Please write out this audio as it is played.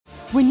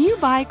When you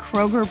buy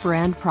Kroger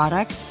brand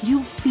products,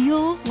 you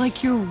feel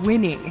like you're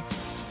winning.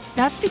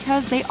 That's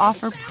because they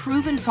offer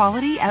proven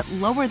quality at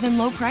lower than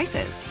low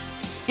prices.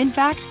 In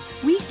fact,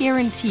 we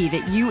guarantee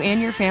that you and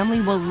your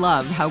family will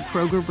love how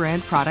Kroger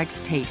brand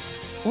products taste,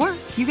 or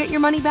you get your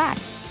money back.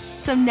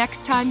 So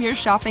next time you're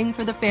shopping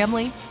for the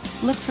family,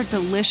 look for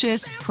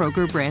delicious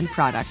Kroger brand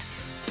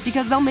products,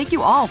 because they'll make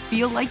you all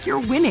feel like you're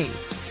winning.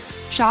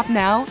 Shop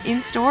now,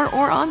 in-store,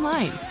 or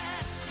online.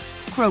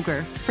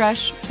 Kroger,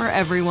 fresh for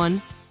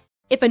everyone.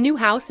 If a new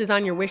house is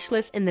on your wish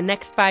list in the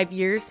next 5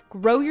 years,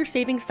 grow your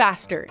savings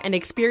faster and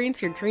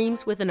experience your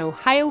dreams with an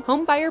Ohio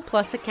Homebuyer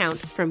Plus account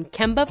from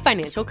Kemba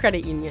Financial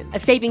Credit Union. A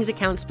savings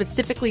account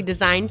specifically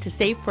designed to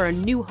save for a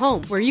new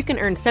home, where you can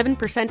earn 7%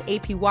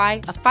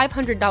 APY,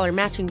 a $500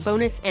 matching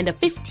bonus, and a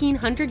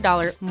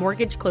 $1,500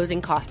 mortgage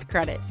closing cost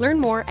credit. Learn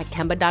more at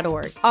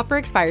Kemba.org. Offer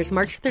expires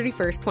March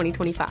 31st,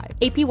 2025.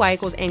 APY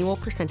equals annual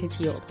percentage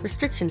yield.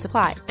 Restrictions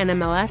apply.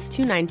 NMLS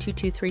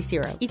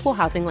 292230. Equal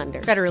housing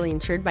lender. Federally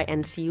insured by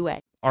NCUA.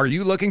 Are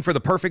you looking for the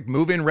perfect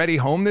move-in ready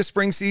home this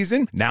spring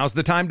season? Now's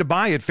the time to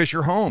buy at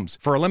Fisher Homes.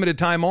 For a limited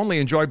time only,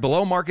 enjoy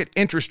below-market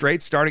interest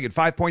rates starting at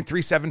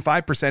 5.375%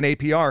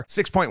 APR,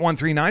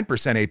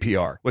 6.139%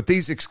 APR. With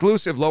these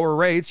exclusive lower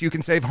rates, you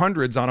can save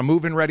hundreds on a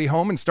move-in ready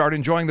home and start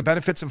enjoying the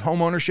benefits of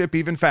home ownership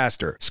even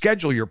faster.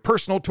 Schedule your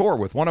personal tour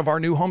with one of our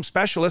new home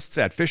specialists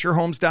at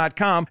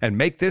FisherHomes.com and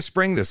make this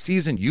spring the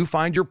season you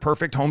find your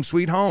perfect home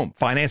sweet home.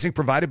 Financing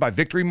provided by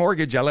Victory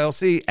Mortgage,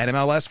 LLC,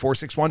 NMLS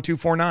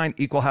 461249,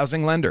 Equal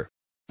Housing Lender.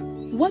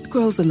 What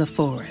grows in the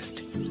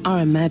forest?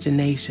 Our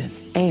imagination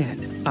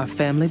and our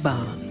family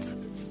bonds.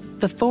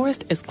 The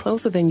forest is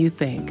closer than you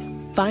think.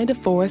 Find a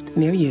forest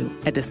near you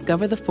at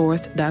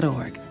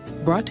discovertheforest.org.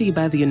 Brought to you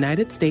by the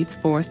United States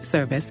Forest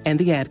Service and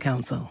the Ad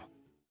Council.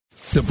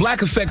 The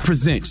Black Effect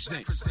Presents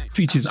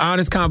features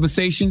honest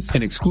conversations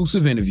and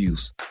exclusive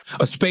interviews.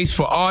 A space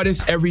for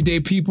artists, everyday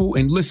people,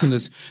 and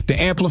listeners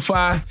to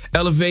amplify,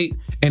 elevate,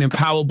 and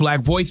empower Black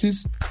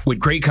voices with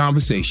great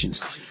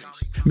conversations.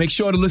 Make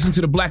sure to listen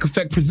to the Black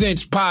Effect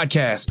Presents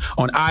podcast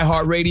on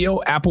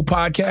iHeartRadio, Apple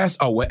Podcasts,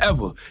 or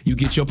wherever you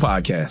get your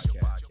podcasts.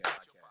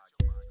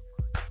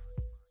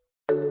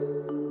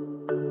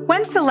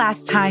 When's the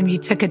last time you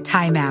took a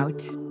time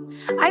out?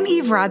 I'm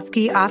Eve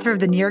Rodsky, author of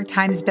the New York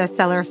Times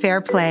bestseller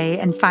Fair Play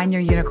and Find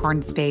Your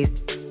Unicorn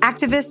Space,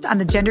 activist on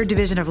the gender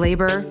division of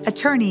labor,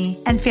 attorney,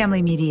 and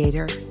family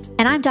mediator.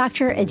 And I'm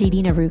Dr.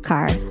 Aditi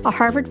Narukar, a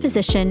Harvard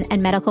physician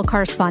and medical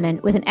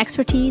correspondent with an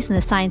expertise in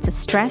the science of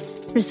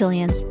stress,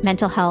 resilience,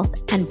 mental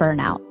health, and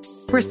burnout.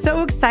 We're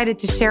so excited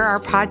to share our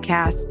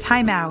podcast,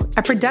 Time Out,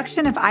 a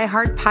production of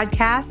iHeart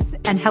Podcasts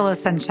and Hello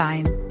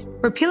Sunshine.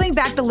 We're peeling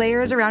back the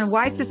layers around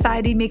why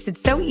society makes it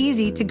so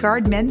easy to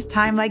guard men's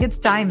time like it's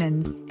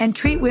diamonds and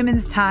treat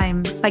women's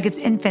time like it's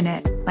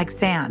infinite, like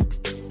sand.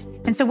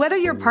 And so whether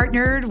you're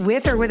partnered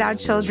with or without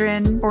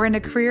children or in a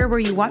career where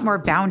you want more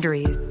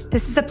boundaries,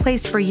 this is a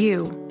place for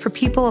you, for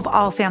people of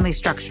all family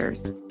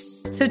structures.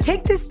 So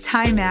take this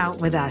time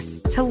out with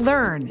us to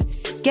learn,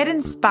 get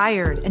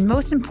inspired, and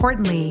most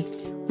importantly,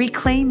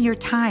 reclaim your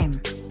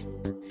time.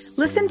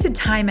 Listen to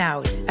Time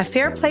Out, a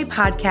Fair Play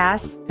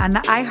podcast on the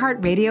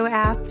iHeartRadio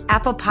app,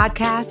 Apple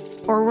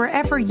Podcasts, or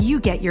wherever you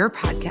get your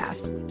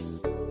podcasts.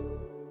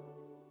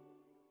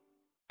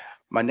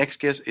 My next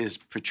guest is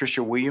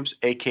Patricia Williams,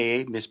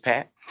 a.k.a. Miss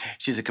Pat.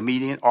 She's a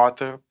comedian,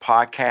 author,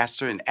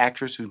 podcaster, and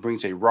actress who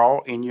brings a raw,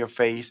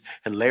 in-your-face,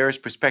 hilarious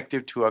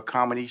perspective to her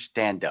comedy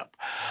stand-up.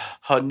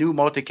 Her new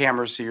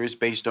multi-camera series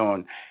based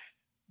on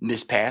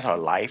Miss Pat, her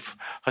life.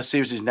 Her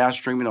series is now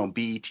streaming on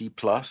BET+,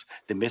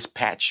 The Miss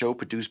Pat Show,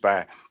 produced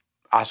by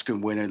Oscar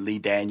winner Lee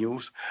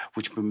Daniels,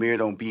 which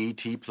premiered on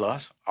BET+,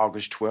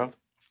 August 12th.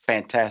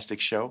 Fantastic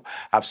show.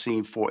 I've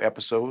seen 4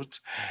 episodes.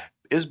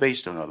 It's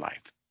based on her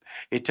life.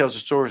 It tells the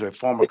stories of a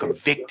former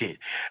convicted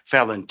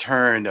felon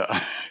turned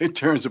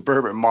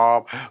suburban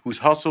mob whose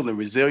hustle and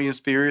resilient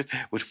spirit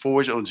was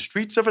forged on the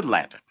streets of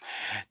Atlanta.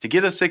 To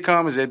get a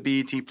sitcom is at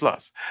BET+.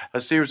 Her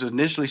series was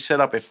initially set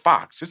up at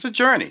Fox. It's a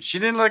journey. She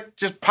didn't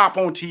just pop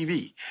on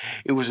TV.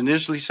 It was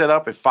initially set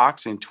up at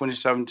Fox in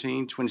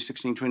 2016,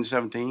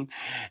 2017,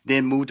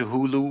 then moved to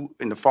Hulu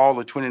in the fall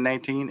of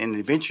 2019, and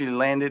eventually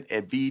landed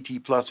at BET+ in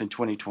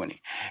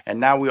 2020. And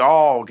now we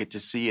all get to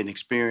see and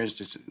experience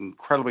this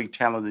incredibly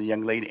talented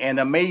young lady and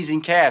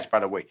amazing cast, by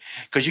the way,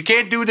 because you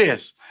can't do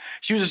this.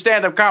 She was a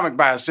stand-up comic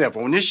by herself.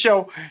 On this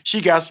show, she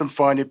got some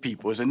funny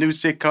people. It's a new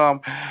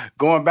sitcom.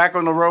 Going back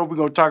on the road, we're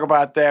going to talk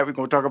about that. We're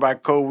going to talk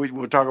about COVID. We're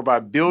going to talk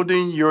about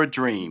building your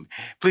dream.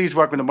 Please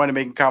welcome to Money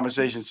Making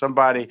Conversation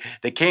somebody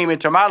that came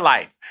into my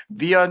life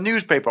via a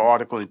newspaper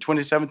article in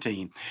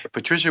 2017,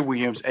 Patricia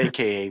Williams,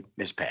 a.k.a.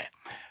 Miss Pat.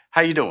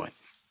 How you doing?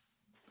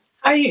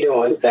 How you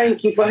doing?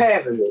 Thank you for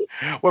having me.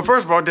 Well,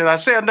 first of all, did I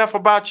say enough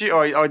about you,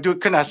 or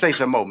couldn't I say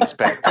some more, Miss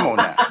Pat? Come on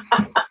now.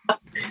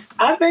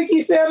 I think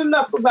you said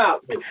enough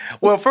about me.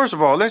 Well, first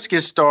of all, let's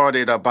get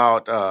started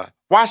about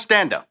why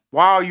stand-up?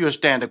 Why are you a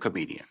stand-up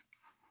comedian?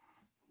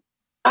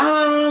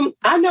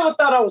 I never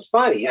thought I was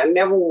funny. I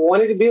never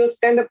wanted to be a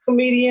stand-up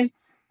comedian.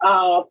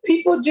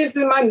 People just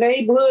in my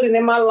neighborhood and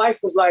in my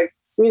life was like,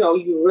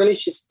 you really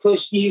should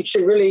you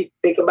should really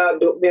think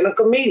about being a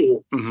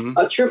comedian. Mm-hmm.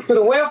 A trip to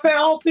the welfare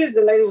office,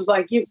 the lady was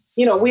like, we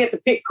had to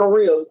pick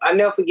careers. I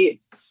never forget,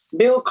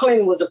 Bill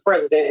Clinton was the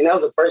president, and that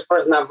was the first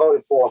person I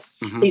voted for.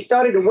 Mm-hmm. He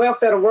started the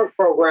welfare to work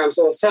program,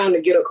 so it's time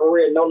to get a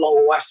career, no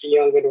longer watch The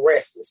Young and the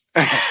Restless.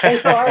 And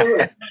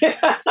so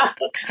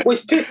which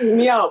pisses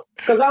me off,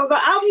 because I was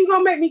like, how are you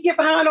going to make me get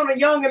behind on The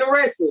Young and the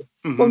Restless?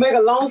 Mm-hmm. Well, make a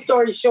long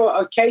story short,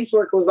 a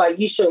caseworker was like,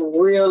 you should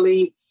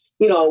really,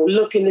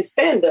 look into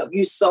stand-up.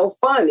 You're so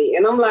funny.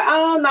 And I'm like,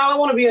 oh, no, I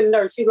want to be a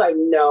nurse. She's like,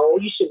 no,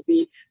 you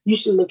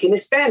should look into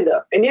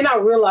stand-up. And then I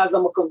realized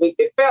I'm a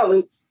convicted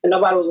felon and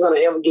nobody was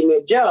going to ever give me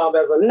a job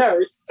as a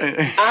nurse.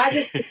 I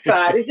just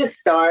decided to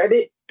start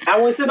it. I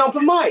went to an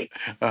open mic.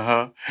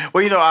 Uh-huh.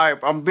 Well,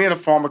 I'm being a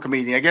former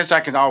comedian. I guess I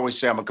can always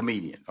say I'm a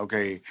comedian,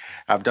 okay?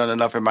 I've done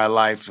enough in my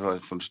life,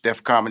 from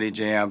Steph Comedy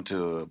Jam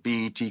to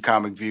BET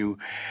Comic View.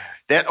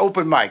 That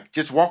open mic,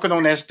 just walking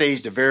on that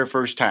stage the very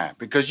first time,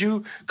 because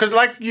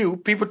like you,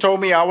 people told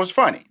me I was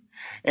funny.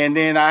 And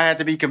then I had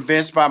to be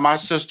convinced by my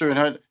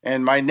sister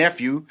and my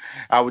nephew.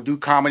 I would do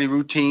comedy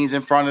routines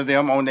in front of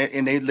them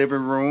in their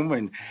living room.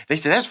 And they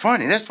said, that's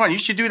funny. You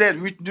should do that.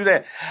 You should do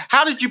that.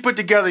 How did you put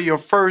together your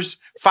first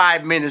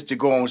 5 minutes to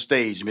go on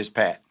stage, Miss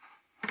Pat?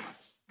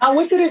 I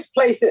went to this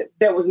place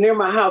that was near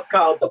my house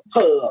called The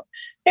Pub.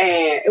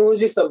 And it was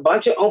just a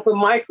bunch of open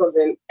micers.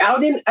 And I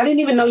didn't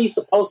even know you're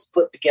supposed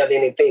to put together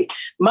anything.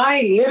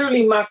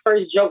 My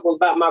first joke was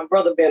about my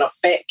brother being a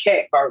fat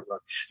cat burglar.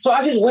 So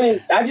I just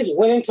went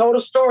and told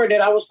a story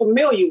that I was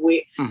familiar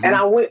with. Mm-hmm. And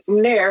I went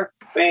from there,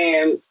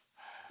 and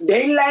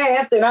they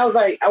laughed. And I was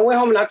like, I went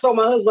home and I told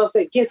my husband, I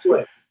said, guess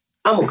what?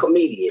 I'm a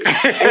comedian.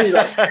 And he's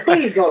like,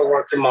 please go to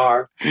work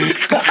tomorrow.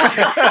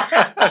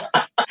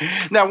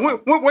 Now,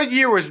 what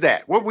year was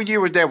that? What year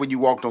was that when you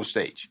walked on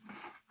stage?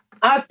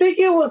 I think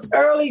it was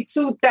early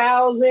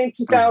 2000,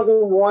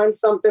 2001,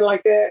 something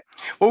like that.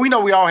 Well, we know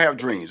we all have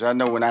dreams. I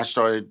know when I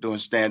started doing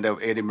stand-up,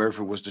 Eddie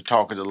Murphy was the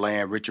talk of the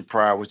land. Richard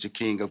Pryor was the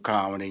king of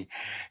comedy.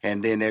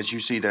 And then as you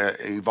see the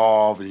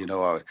evolve,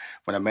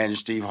 when I managed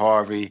Steve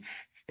Harvey,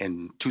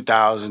 in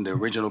 2000, the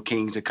original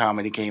Kings of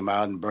Comedy came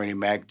out, and Bernie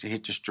Mac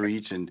hit the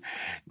streets, and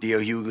D.L.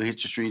 Hughley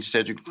hit the streets.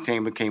 Cedric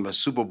became a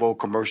Super Bowl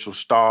commercial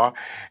star,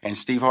 and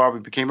Steve Harvey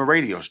became a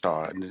radio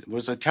star, and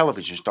was a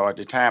television star at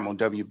the time on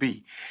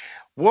WB.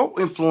 What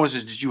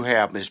influences did you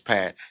have, Miss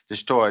Pat, to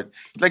start?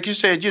 Like you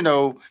said,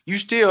 you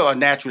still a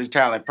naturally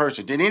talented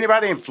person. Did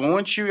anybody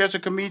influence you as a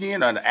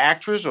comedian, an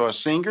actress, or a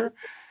singer?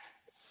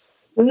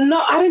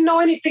 No, I didn't know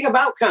anything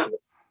about comedy.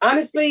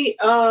 Honestly,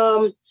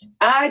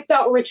 I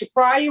thought Richard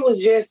Pryor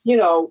was just,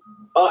 an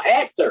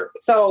actor.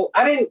 So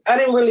I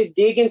didn't really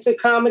dig into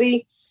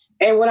comedy.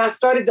 And when I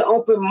started the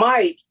open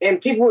mic, and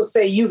people would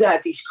say, you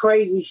got these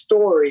crazy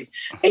stories,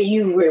 and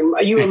you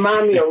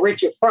remind me of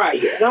Richard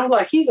Pryor. And I'm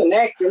like, he's an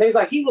actor. And they was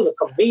like, he was a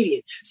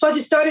comedian. So I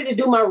just started to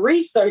do my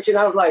research, and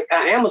I was like,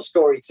 I am a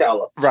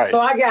storyteller. Right. So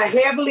I got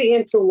heavily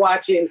into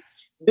watching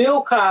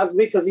Bill Cosby,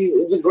 because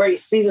he's a great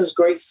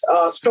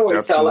storyteller.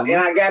 Absolutely.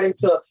 And I got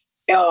into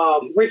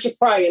Richard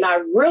Pryor, and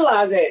I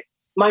realized that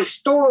my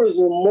stories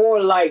were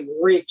more like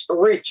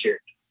Richard,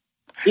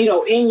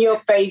 in your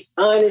face,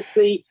 honest,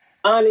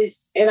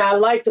 and I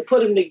like to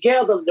put them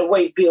together the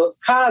way Bill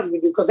Cosby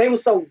do, because they were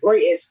so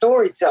great at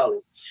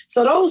storytelling.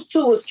 So those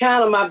two was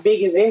kind of my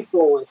biggest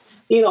influence,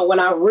 when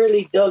I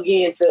really dug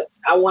into,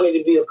 I wanted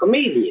to be a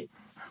comedian.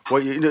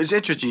 Well, it's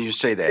interesting you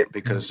say that,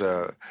 because,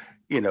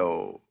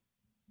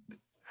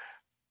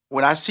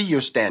 when I see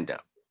your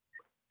stand-up,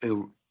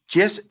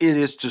 yes, it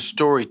is the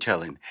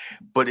storytelling,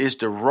 but it's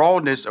the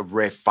rawness of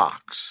Redd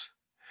Foxx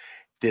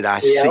that I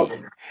see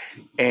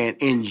and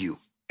in you.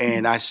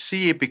 And I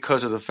see it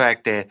because of the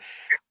fact that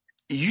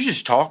you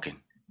just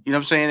talking. You know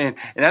what I'm saying?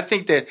 And I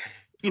think that,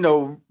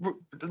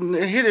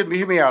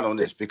 hear me out on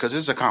this, because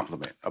it's a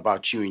compliment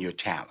about you and your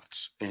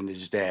talents. And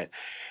it's that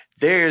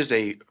there's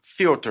a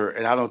filter,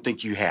 and I don't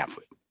think you have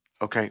it.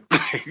 Okay,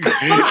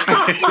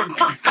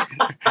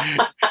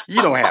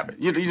 you don't have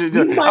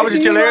it. I was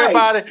just telling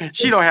everybody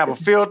she don't have a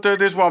filter.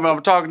 This woman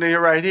I'm talking to her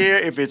right here,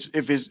 if it's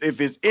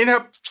in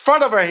her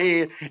front of her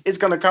head, it's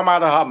gonna come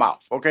out of her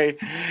mouth. Okay,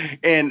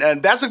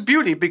 and that's a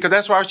beauty, because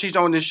that's why she's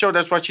on this show.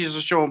 That's why she's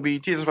a show on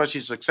BET. That's why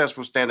she's a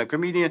successful stand-up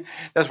comedian.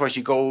 That's why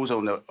she goes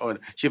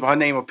her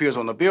name appears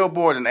on the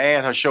billboard and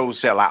her shows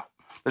sell out.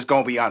 Let's go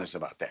and be honest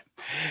about that.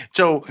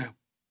 So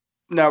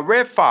now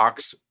Redd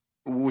Foxx,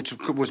 which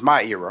was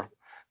my era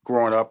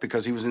growing up,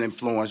 because he was an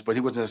influence, but he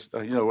wasn't,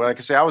 like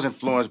I said, I was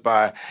influenced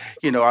by,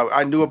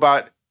 I knew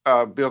about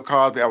Bill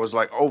Cosby. I was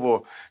like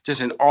just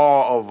in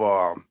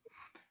awe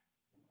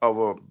of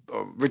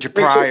Richard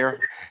Pryor.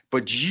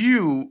 But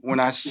when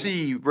I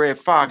see Redd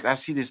Foxx, I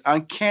see this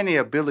uncanny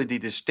ability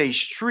to stay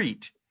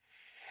street,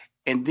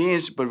 but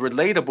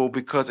relatable,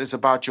 because it's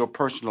about your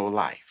personal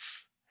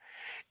life.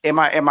 Am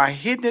I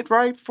hitting it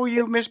right for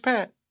you, Miss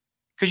Pat?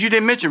 Because you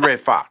didn't mention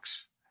Redd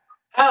Foxx.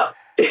 Oh.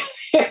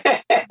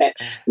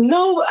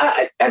 No,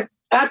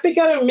 I think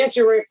I didn't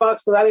mention Redd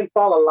Foxx because I didn't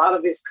follow a lot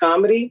of his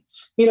comedy.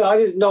 I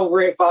just know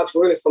Redd Foxx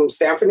really from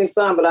Sanford and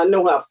Son, but I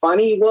know how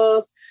funny he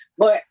was.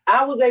 But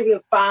I was able to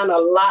find a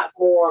lot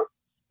more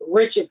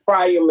Richard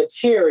Pryor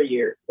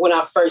material when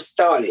I first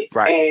started.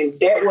 Right. And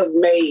that what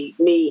made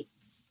me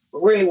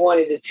really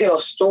wanted to tell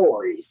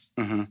stories.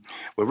 Mm-hmm.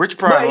 Well, Richard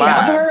Pryor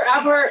live.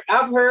 I've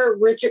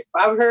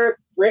heard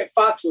Redd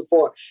Foxx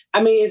before.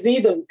 I mean, it's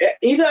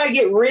either I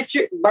get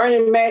Richard,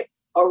 Bernie Mac,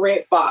 or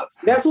Redd Foxx.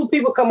 That's what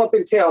people come up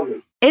and tell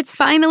me. It's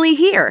finally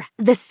here,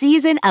 the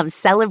season of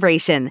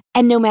celebration.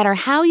 And no matter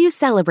how you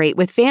celebrate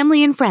with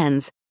family and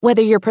friends,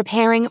 whether you're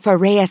preparing for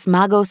Reyes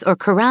Magos or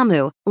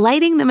Karamu,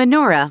 lighting the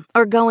menorah,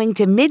 or going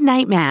to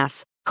midnight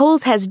mass,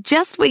 Kohl's has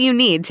just what you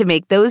need to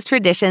make those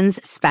traditions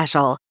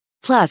special.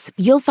 Plus,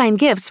 you'll find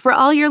gifts for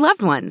all your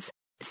loved ones.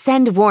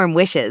 Send warm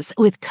wishes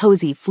with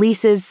cozy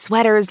fleeces,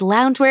 sweaters,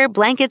 loungewear,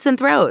 blankets, and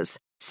throws.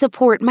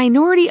 Support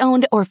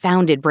minority-owned or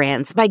founded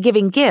brands by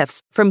giving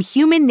gifts from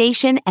Human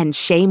Nation and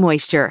Shea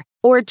Moisture.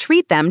 Or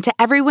treat them to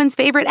everyone's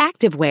favorite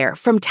activewear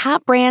from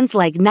top brands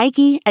like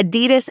Nike,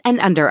 Adidas, and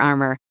Under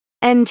Armour.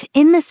 And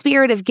in the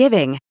spirit of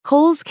giving,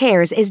 Kohl's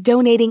Cares is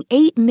donating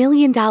 $8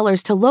 million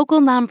to local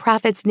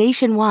nonprofits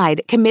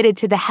nationwide committed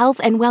to the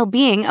health and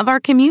well-being of our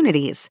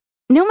communities.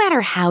 No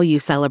matter how you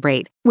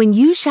celebrate, when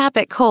you shop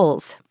at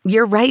Kohl's,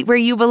 you're right where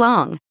you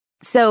belong.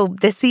 So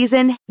this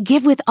season,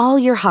 give with all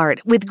your heart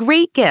with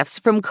great gifts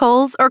from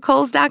Kohl's or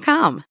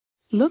Kohls.com.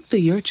 Look through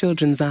your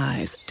children's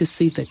eyes to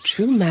see the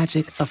true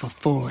magic of a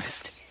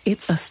forest.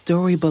 It's a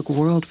storybook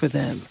world for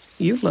them.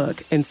 You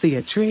look and see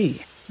a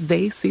tree.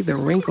 They see the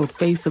wrinkled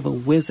face of a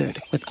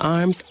wizard with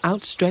arms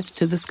outstretched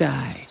to the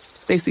sky.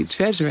 They see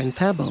treasure in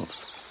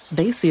pebbles.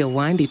 They see a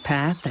windy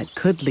path that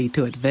could lead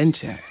to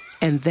adventure.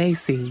 And they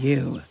see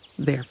you,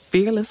 their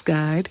fearless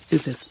guide through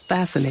this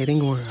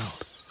fascinating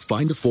world.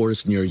 Find a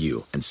forest near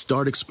you and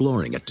start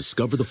exploring at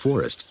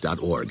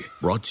discovertheforest.org.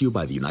 Brought to you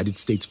by the United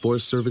States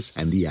Forest Service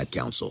and the Ad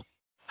Council.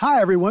 Hi,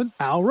 everyone.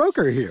 Al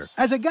Roker here.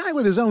 As a guy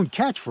with his own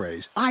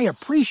catchphrase, I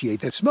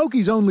appreciate that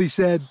Smokey's only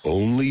said,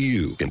 "Only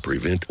you can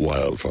prevent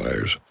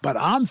wildfires." But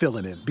I'm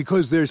filling in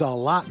because there's a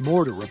lot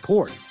more to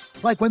report.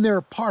 Like when there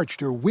are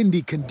parched or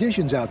windy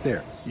conditions out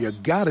there, you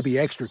gotta be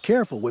extra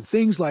careful with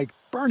things like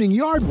burning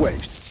yard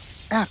waste.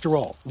 After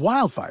all,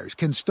 wildfires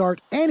can start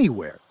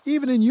anywhere,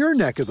 even in your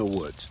neck of the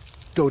woods.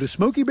 Go to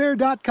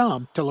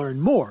SmokeyBear.com to learn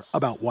more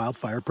about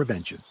wildfire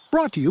prevention.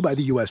 Brought to you by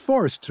the U.S.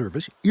 Forest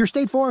Service, your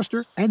state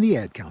forester, and the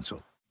Ad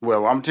Council.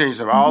 Well, I'm telling you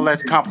something, all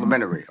that's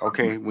complimentary,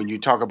 okay, when you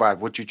talk about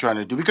what you're trying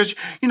to do. Because,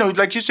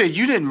 like you said,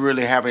 you didn't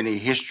really have any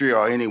history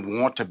or any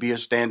want to be a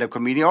stand-up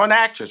comedian or an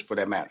actress, for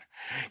that matter.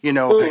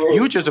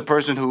 You were just a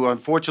person who,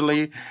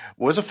 unfortunately,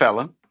 was a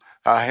felon.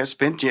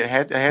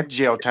 Had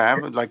jail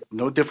time, like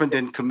no different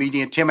than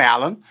comedian Tim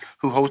Allen,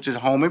 who hosted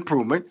Home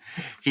Improvement.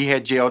 He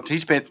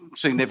spent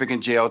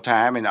significant jail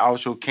time and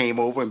also came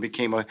over and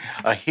became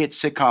a hit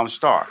sitcom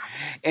star.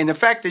 And the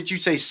fact that you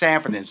say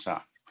Sanford and Son,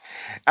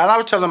 and I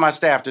was telling my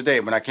staff today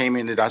when I came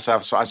in that I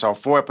saw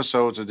 4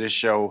 episodes of this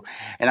show,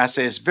 and I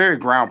said it's very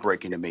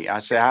groundbreaking to me. I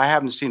said I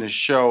haven't seen a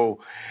show,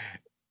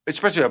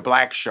 especially a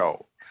black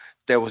show,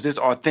 that was this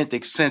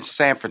authentic since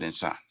Sanford and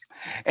Son.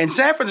 And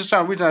Sanford and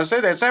Son, the reason I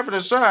say that, Sanford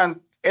and Son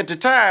at the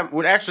time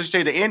would actually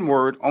say the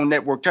N-word on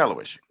network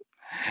television.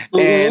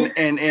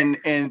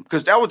 Mm-hmm. And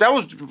because that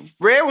was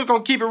Red was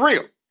gonna keep it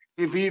real.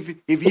 If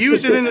he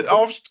used it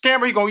off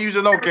camera, he's gonna use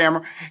it on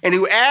camera, and he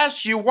would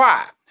ask you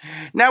why.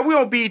 Now we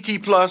on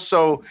BET Plus,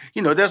 so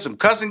there's some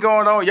cussing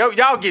going on.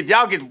 Y'all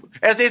get,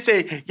 as they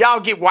say, y'all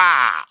get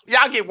wild.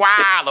 Y'all get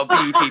wild on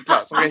BET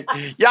Plus.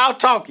 Okay, y'all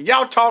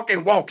talk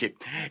and walk it.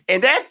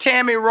 And that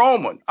Tammy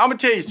Roman, I'm gonna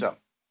tell you something.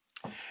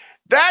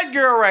 That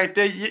girl right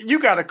there, you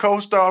got a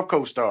co-star of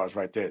co-stars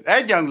right there.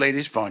 That young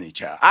lady's funny,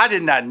 child. I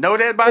did not know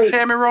that about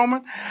Tammy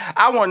Roman.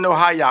 I want to know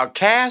how y'all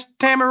cast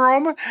Tammy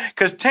Roman,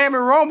 because Tammy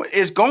Roman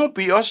is going to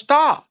be a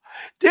star.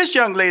 This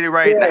young lady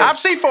right now, I've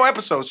seen 4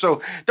 episodes,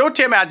 so don't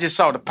tell me I just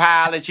saw the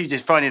pilot. She's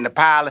just funny in the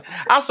pilot.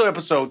 I saw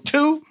episode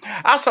 2.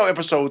 I saw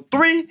episode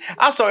 3.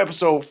 I saw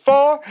episode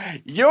 4.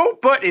 Your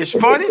butt is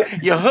funny.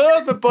 Your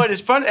husband butt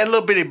is funny. That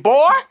little bitty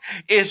boy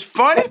is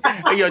funny.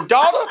 And your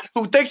daughter,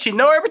 who thinks she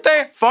know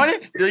everything, funny.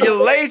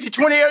 Your lazy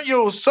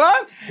 28-year-old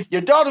son.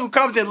 Your daughter who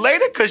comes in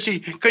later because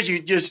you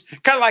just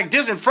kind of like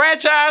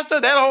disenfranchised her.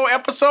 That whole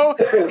episode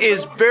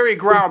is very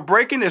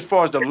groundbreaking as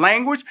far as the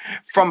language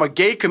from a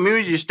gay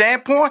community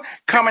standpoint.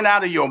 Coming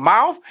out of your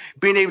mouth,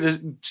 being able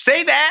to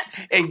say that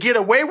and get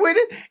away with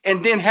it,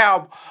 and then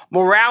have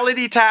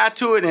morality tied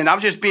to it, and I'm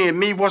just being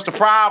me, what's the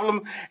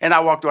problem? And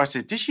I walked away, I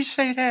said, did she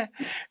say that?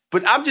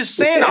 But I'm just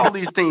saying all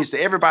these things to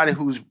everybody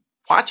who's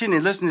watching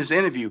and listening to this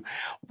interview.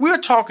 We're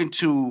talking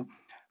to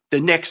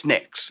the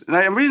next. And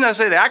the reason I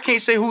say that, I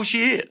can't say who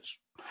she is,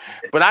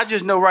 but I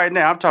just know right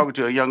now, I'm talking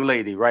to a young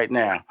lady right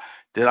now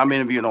that I'm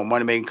interviewing on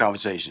Money Making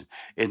Conversation.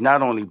 Is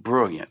not only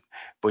brilliant,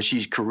 but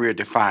she's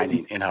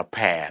career-defining in her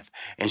path,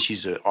 and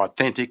she's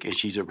authentic and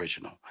she's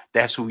original.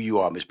 That's who you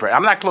are, Miss Pratt.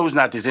 I'm not closing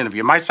out this interview.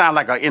 It might sound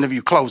like an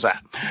interview closeout.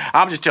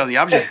 I'm just telling you,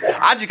 I just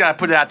got to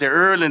put it out there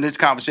early in this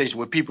conversation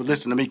with people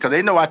listening to me because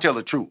they know I tell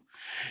the truth.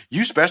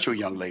 You special,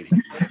 young lady.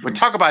 But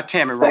talk about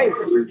Tami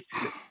Roman.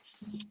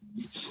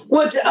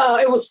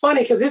 It was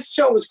funny because this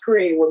show was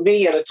created with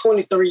me and a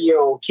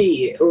 23-year-old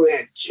kid who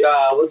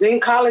was in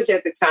college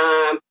at the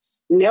time,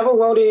 never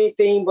wrote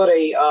anything but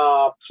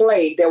a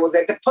play that was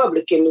at the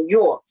Public in New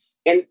York.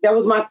 And that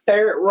was my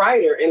third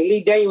writer. And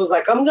Lee Daniel was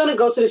like, I'm going to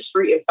go to the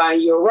street and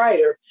find you a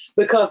writer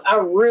because I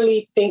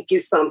really think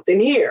it's something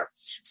here.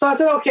 So I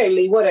said, okay,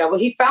 Lee, whatever.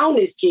 He found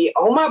this kid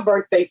on my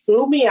birthday,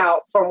 flew me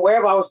out from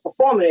wherever I was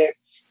performing at.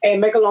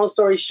 And make a long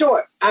story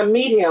short, I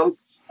meet him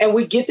and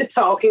we get to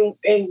talking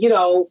and,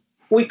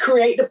 we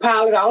create the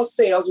pilot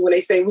ourselves when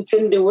they say we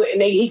couldn't do it.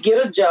 And he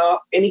get a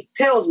job and he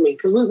tells me,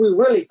 because we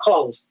really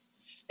close.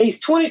 He's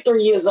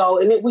 23 years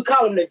old, and we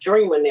call him the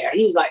dreamer now.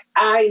 He's like,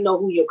 I know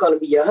who you're going to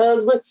be your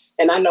husband,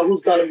 and I know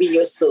who's going to be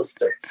your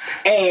sister.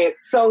 And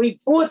so he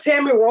pulled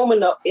Tami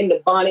Roman up in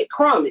the Bonnet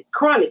Chronic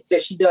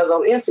that she does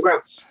on Instagram.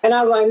 And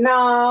I was like,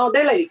 no,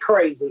 that lady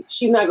crazy.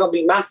 She's not going to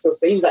be my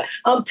sister. He was like,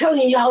 I'm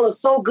telling you, y'all are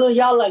so good.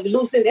 Y'all like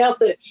Lucy and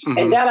Elton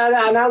and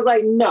da-da-da. And I was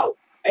like, no.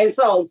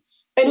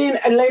 And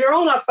then later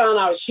on, I found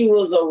out she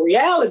was a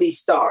reality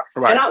star.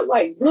 Right. And I was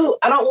like, dude,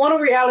 I don't want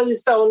a reality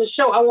star on the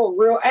show. I want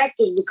real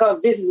actors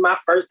because this is my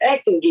first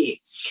acting gig.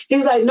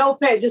 He's like, no,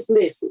 Pat, just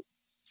listen.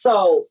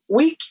 So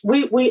we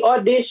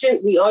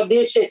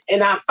auditioned,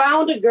 and I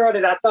found a girl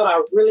that I thought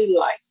I really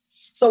liked.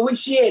 So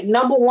she had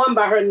number one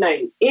by her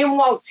name. In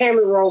walked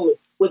Tami Roman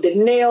with the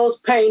nails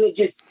painted,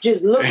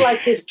 just looked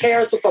like this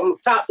character from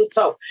top to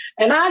toe.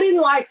 And I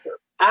didn't like her.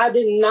 I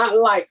did not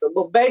like her.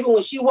 But baby,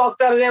 when she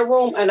walked out of that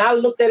room and I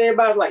looked at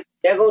everybody, I was like,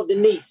 there go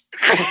Denise.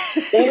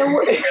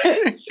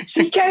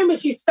 She came and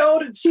she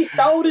stole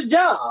the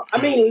job. I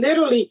mean,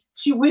 literally,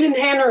 we didn't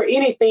hand her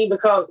anything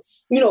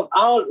because,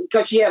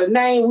 because she had a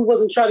name. We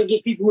wasn't trying to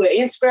get people who had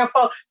Instagram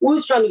followers. We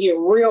was trying to get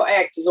real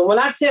actors. And when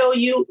I tell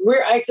you,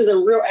 real actors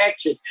and real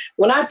actors,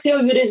 when I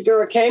tell you this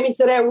girl came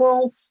into that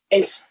room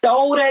and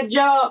stole that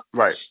job,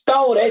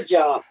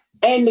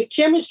 and the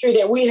chemistry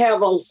that we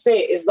have on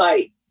set is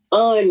like,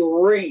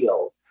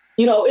 unreal.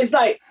 It's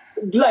like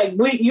the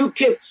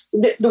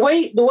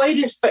way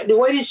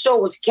this show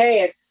was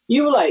cast,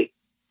 you were like,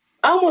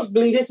 I almost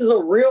believe this is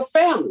a real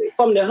family,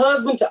 from the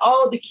husband to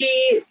all the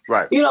kids.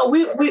 Right.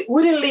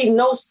 We didn't leave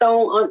no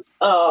stone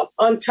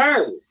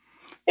unturned.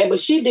 But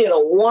she did a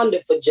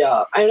wonderful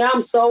job. And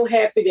I'm so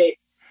happy that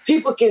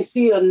people can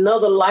see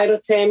another light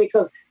of Tami,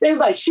 because there's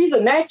like, she's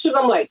an actress.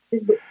 I'm like,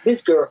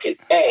 this girl can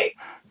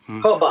act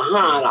her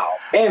behind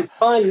off and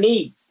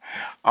funny.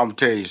 I'm going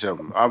to tell you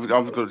something.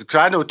 Because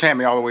I know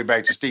Tami all the way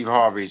back to Steve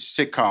Harvey's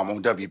sitcom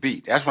on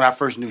WB. That's when I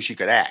first knew she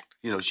could act.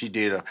 She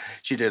did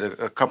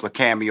a couple of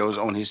cameos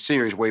on his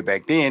series way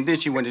back then. Then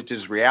she went into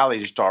this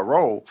reality star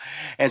role.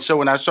 And so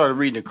when I started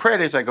reading the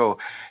credits, I go,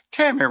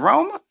 Tami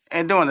Roman?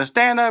 And doing the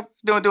stand-up,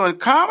 doing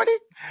comedy?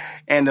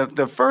 And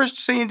the first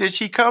scene that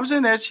she comes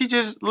in, that she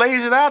just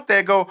lays it out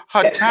there,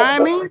 her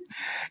timing.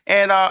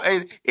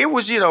 And it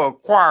was,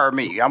 acquire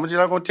me. I'm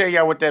not going to tell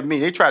y'all what that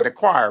means. They tried to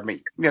acquire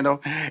me, And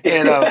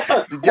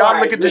y'all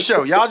look at the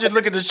show. Y'all just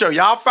look at the show.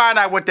 Y'all find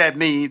out what that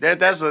means. But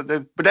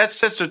that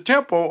sets the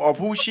tempo of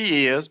who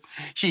she is.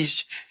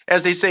 She's,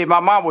 as they say, my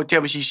mom would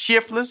tell me, she's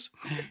shiftless.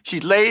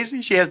 She's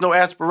lazy. She has no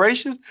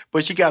aspirations,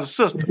 but she got a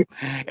sister.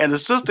 And the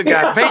sister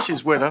got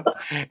patience with her.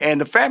 And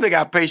the family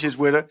got patience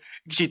with her.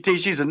 She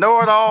thinks she's a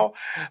know-it-all.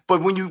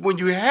 But when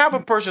you have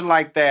a person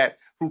like that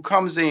who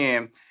comes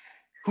in,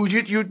 who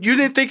you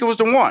didn't think it was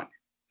the one.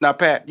 Now,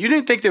 Pat, you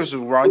didn't think this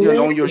was wrong.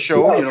 On your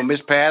show,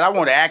 Miss Pat. I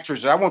want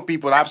actresses. I want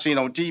people I've seen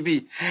on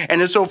TV.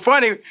 And it's so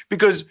funny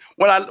because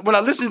when I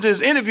listened to this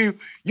interview,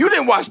 you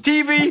didn't watch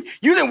TV.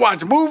 You didn't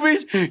watch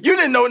movies. You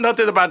didn't know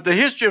nothing about the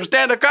history of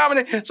stand-up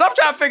comedy. So I'm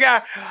trying to figure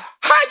out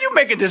how you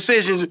making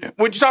decisions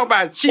when you talk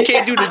about she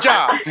can't do the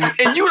job.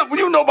 And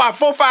you know about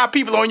 4 or 5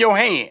 people on your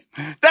hand.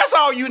 That's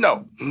all you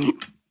know.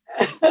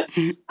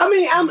 I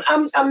mean,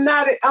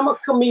 I'm a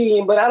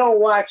comedian, but I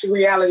don't watch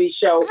reality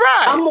shows.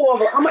 Right.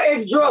 I'm an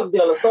ex-drug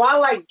dealer, so I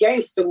like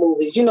gangster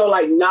movies,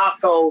 like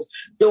Narcos,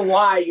 The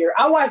Wire.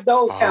 I watch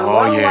those kind of.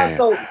 I don't watch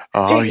those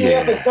pick me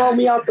up and throw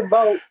me off the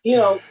boat.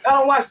 I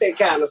don't watch that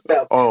kind of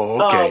stuff. Oh,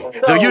 okay.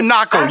 So you're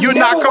Narco. You're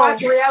Narco.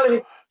 Watch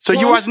reality. So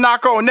you watch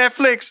Narco on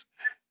Netflix?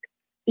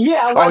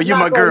 Yeah. You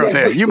my girl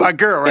there. You my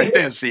girl right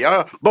there. See,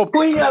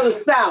 Queen of the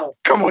South.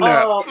 Come on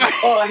now.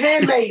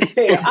 Handmaid's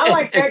Tale. I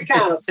like that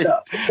kind of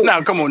stuff.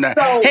 Now, come on now.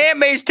 So,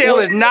 Handmaid's Tale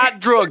is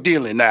not drug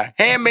dealing. Now,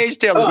 Handmaid's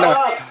Tale is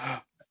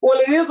not. Well,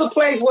 it is a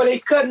place where they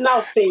cutting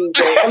off things.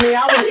 I mean,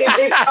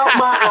 it caught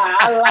my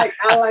eye.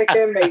 I like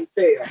Handmaid's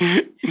Tale.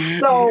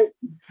 So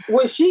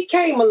when she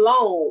came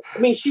along, I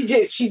mean, she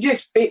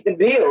just fit the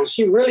bill.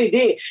 She really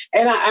did.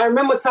 And I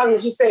remember talking.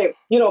 She said,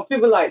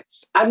 people like,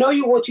 I know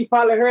what you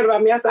probably heard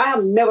about me. I said, I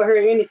have never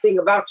heard anything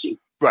about you.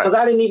 Because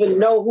I didn't even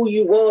know who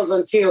you was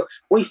until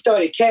we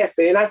started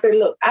casting. And I said,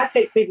 look, I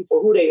take people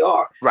for who they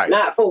are,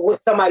 not for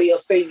what somebody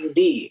else say you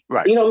did.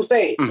 Right. You know what I'm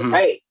saying? Mm-hmm.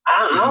 Hey,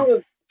 I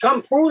don't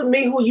come prove to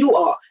me who you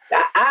are.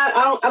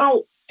 I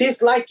don't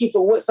dislike you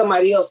for what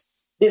somebody else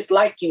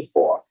dislike you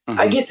for.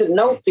 Mm-hmm. I get to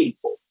know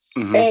people.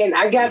 Mm-hmm. And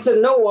I got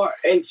to know her,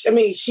 and I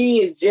mean,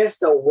 she is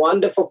just a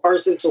wonderful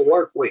person to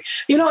work with.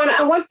 You know,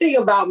 and one thing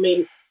about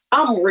me,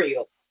 I'm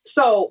real.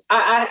 So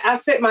I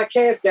set my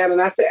cast down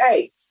and I said,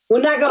 hey,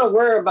 we're not going to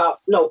worry about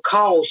no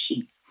call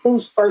sheet.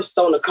 Who's first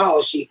on the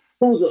call sheet?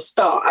 Who's a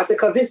star? I said,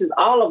 because this is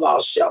all of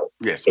our show.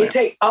 Yes, it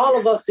takes all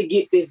of us to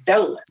get this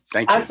done.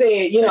 Thank you. I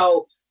said, you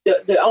know,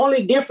 the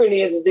only difference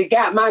is it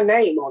got my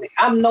name on it.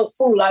 I'm no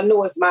fool. I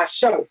know it's my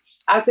show.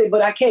 I said,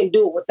 but I can't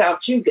do it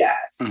without you guys.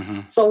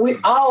 Mm-hmm. So we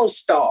all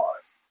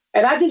stars.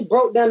 And I just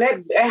broke down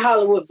that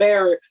Hollywood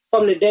barrier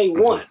from the day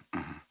one.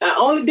 Mm-hmm. The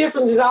only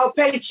difference is our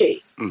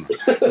paychecks.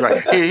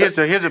 Right. Here's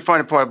the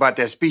funny part about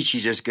that speech she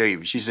just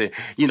gave. She said,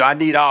 you know, I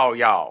need all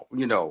y'all,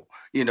 you know,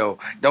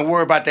 don't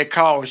worry about that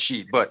call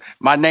sheet, but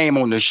my name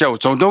on the show.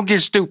 So don't get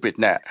stupid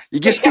now.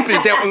 You get stupid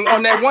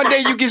on that one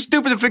day you get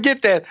stupid and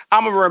forget that.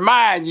 I'm going to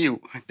remind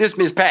you, this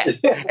Miss Pat,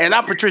 and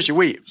I'm Patricia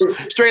Williams.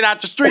 Straight out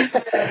the streets,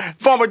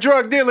 former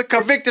drug dealer,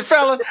 convicted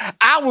fella.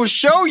 I will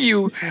show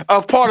you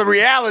a part of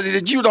reality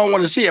that you don't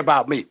want to see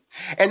about me.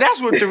 And that's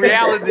what the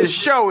reality of this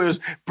show is,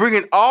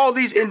 bringing all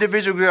these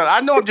individual girls. I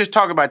know I'm just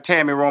talking about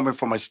Tammy Roman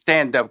from a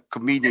stand-up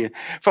comedian,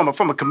 from a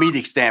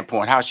comedic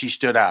standpoint, how she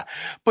stood out.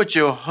 But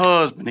your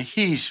husband,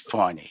 he's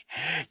funny.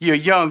 Your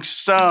young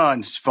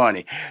son's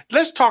funny.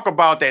 Let's talk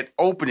about that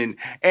opening.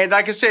 And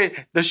like I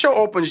said, the show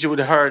opens with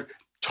her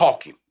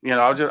talking, you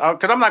know,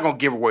 because I'm not going to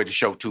give away the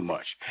show too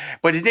much.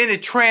 But then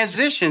it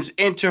transitions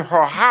into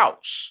her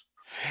house.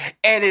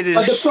 And it is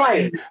the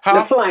plane.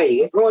 Huh? The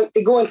plane.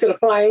 It go into the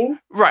plane.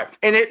 Right.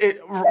 And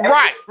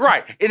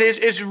right. And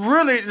it's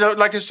really,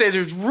 like I said,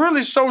 it's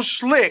really so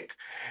slick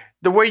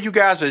the way you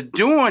guys are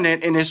doing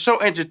it, and it's so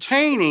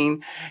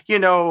entertaining. You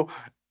know,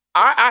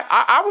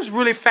 I was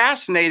really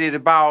fascinated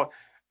about,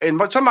 and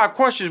some of my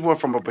questions were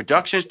from a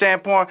production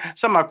standpoint.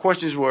 Some of my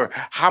questions were,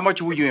 how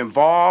much were you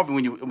involved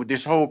with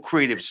this whole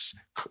creative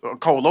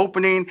cold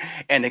opening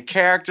and the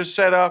character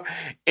setup,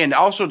 and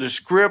also the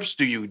scripts?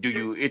 Do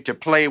you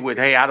interplay with,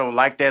 hey, I don't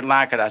like that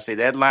line, could I say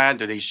that line?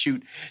 Do they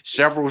shoot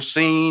several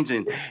scenes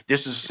and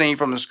this is a scene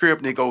from the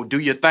script and they go, do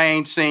your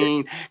thing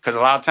scene? Because a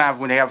lot of times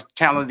when they have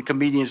talented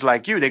comedians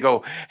like you, they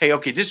go, hey,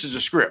 okay, this is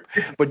a script,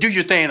 but do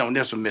your thing on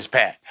this one, Miss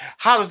Pat.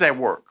 How does that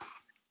work?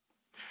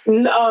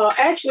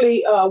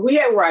 Actually, we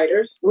had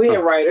writers,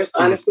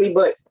 honestly,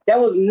 but there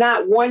was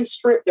not one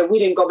script that we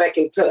didn't go back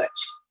and touch.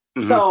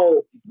 Mm-hmm.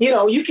 So, you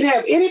know, you can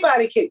have,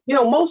 anybody can, you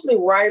know, mostly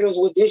writers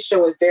with this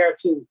show is there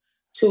to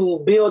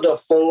build a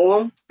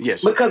form.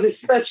 Yes. Because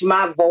it's such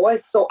my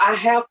voice. So I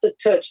have to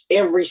touch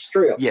every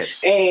script.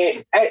 Yes.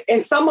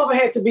 And some of it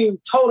had to be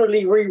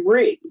totally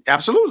rewritten.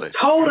 Absolutely.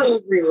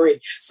 Totally rewritten.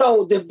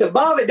 So to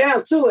boil it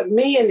down to it,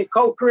 me and the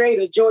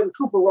co-creator, Jordan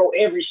Cooper, wrote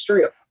every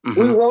strip.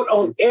 Mm-hmm. We wrote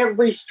on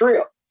every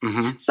strip.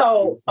 Mm-hmm.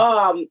 So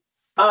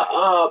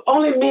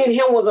only me and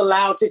him was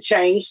allowed to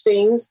change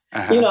things.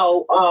 Uh-huh. You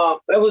know,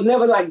 it was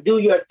never like do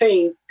your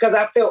thing, because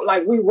I felt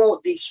like we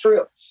wrote these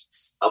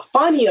strips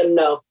funny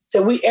enough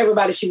that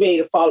everybody should be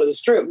able to follow the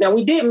script. Now,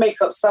 we did make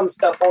up some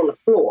stuff on the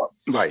floor.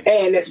 Right.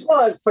 And as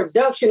far as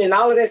production and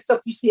all of that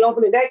stuff you see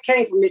opening, that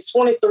came from this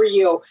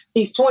 23-year-old.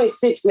 He's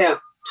 26 now.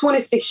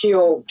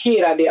 26-year-old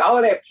kid I did. All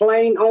of that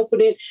plane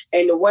opening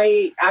and the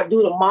way I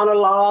do the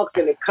monologues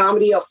and the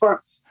comedy up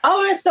front,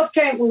 all of that stuff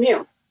came from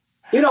him.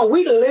 You know,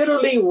 we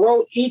literally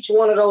wrote each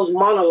one of those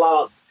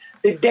monologues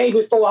the day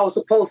before I was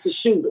supposed to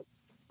shoot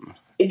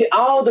it.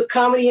 All the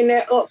comedy in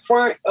that up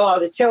front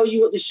to tell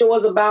you what the show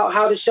is about,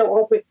 how the show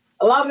opened,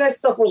 a lot of that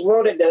stuff was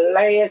wrote at the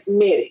last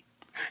minute.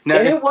 Now,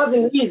 and it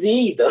wasn't easy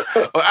either.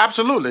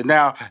 Absolutely.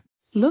 Now,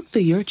 look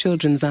through your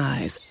children's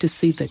eyes to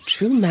see the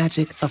true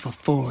magic of a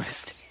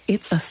forest.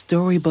 It's a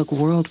storybook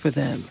world for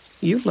them.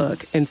 You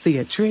look and see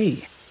a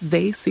tree.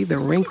 They see the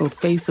wrinkled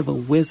face of a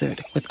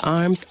wizard with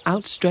arms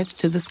outstretched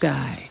to the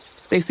sky.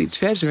 They see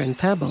treasure in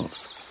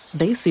pebbles.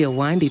 They see a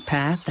windy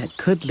path that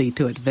could lead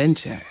to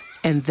adventure.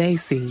 And they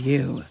see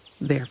you,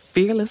 their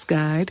fearless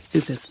guide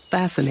through this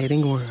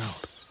fascinating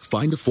world.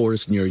 Find a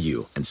forest near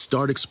you and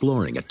start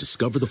exploring at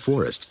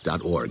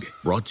discovertheforest.org.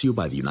 Brought to you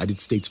by the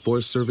United States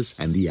Forest Service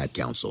and the Ad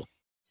Council.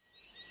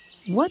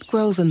 What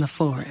grows in the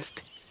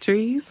forest?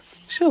 Trees?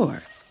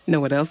 Sure. Know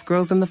what else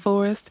grows in the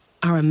forest?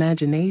 Our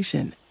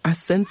imagination, our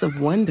sense of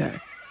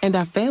wonder, and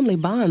our family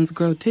bonds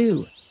grow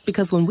too.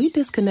 Because when we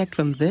disconnect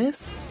from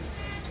this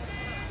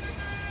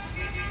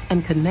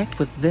and connect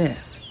with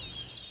this,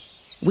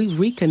 we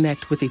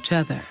reconnect with each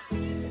other.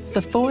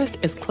 The forest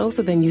is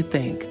closer than you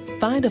think.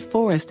 Find a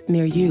forest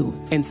near you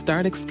and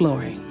start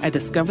exploring at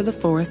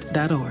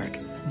discovertheforest.org.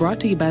 Brought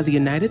to you by the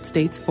United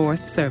States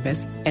Forest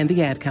Service and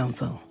the Ad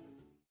Council.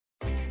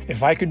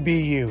 If I could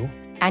be you.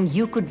 And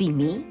you could be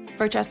me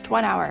for just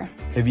 1 hour.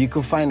 If you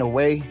could find a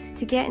way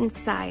to get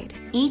inside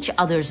each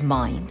other's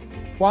mind.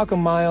 Walk a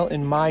mile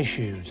in my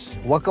shoes.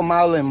 Walk a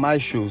mile in my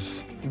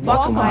shoes.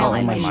 Walk a mile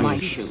in my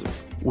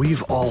shoes.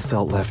 We've all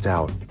felt left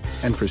out.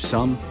 And for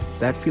some,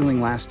 that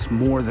feeling lasts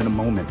more than a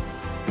moment.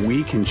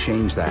 We can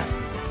change that.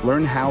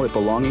 Learn how at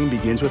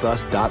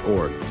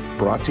belongingbeginswithus.org.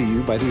 Brought to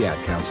you by the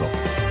Ad Council.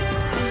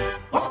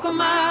 Walk a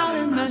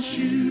mile in my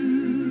shoes.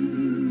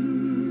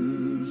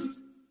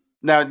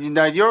 Now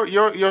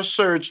your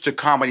surge to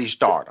comedy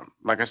stardom.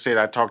 Like I said,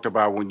 I talked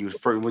about when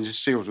the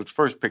series was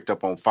first picked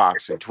up on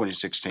Fox in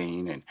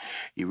 2016, and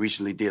you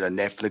recently did a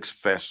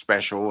Netflix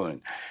special,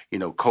 and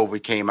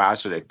COVID came out,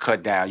 so they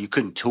cut down. You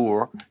couldn't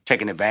tour,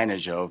 taking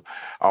advantage of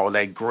all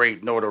that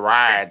great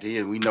notoriety,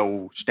 and we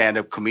know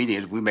stand-up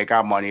comedians, we make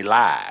our money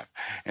live,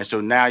 and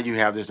so now you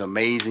have this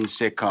amazing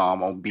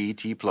sitcom on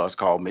BET Plus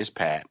called Miss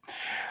Pat.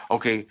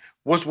 Okay.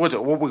 What we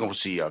gonna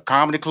see?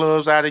 Comedy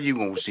clubs out of you?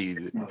 Gonna see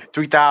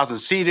 3,000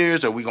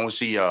 seaters? Are we gonna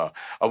see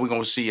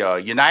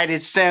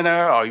United Center?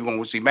 Are you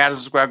gonna see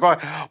Madison Square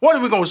Garden? What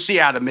are we gonna see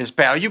out of Miss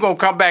Pat? Are you gonna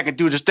come back and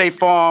do the State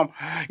Farm,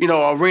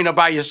 arena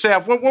by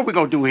yourself? What we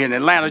gonna do here in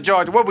Atlanta,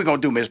 Georgia? What we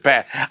gonna do, Miss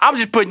Pat? I'm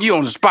just putting you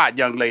on the spot,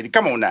 young lady.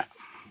 Come on now.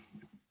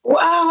 Well,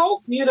 I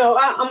hope,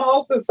 I'm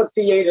hoping for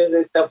theaters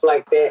and stuff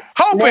like that.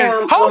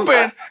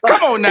 Hoping?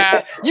 Come on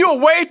now. You're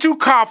way too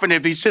confident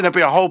to be sitting up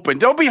here hoping.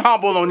 Don't be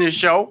humble on this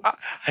show.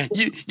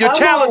 Your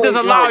talent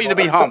doesn't allow you to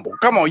be humble.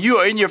 Come on, you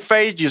are in your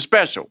face. You're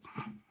special.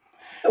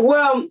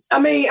 Well,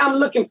 I'm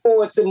looking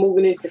forward to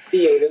moving into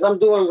theaters. I'm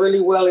doing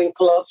really well in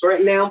clubs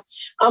right now.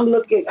 I'm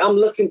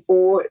looking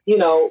forward.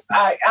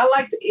 I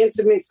like the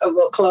intimates of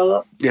a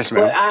club. Yes,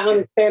 ma'am. But I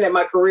understand that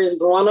my career is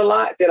growing a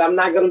lot. That I'm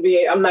not going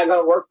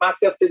to work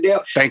myself to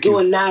death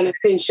doing 9 or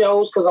 10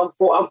 shows because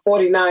I'm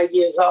 49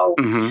 years old.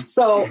 Mm-hmm.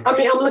 So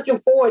I'm looking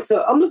forward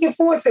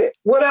to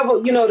whatever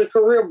the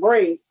career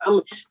brings.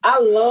 I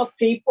love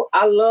people.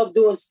 I love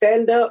doing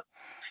stand-up.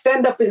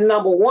 Stand-up is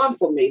number one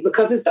for me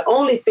because it's the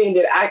only thing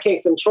that I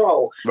can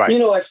control. Right.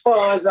 As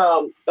far as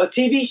a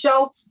TV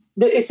show,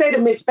 it say the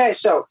Miss Pat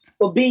show,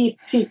 but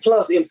BET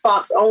Plus and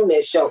Fox own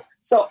that show.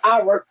 So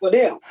I work for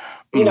them.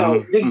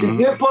 The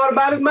good part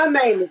about it, my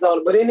name is on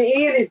it. But in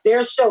the end, it's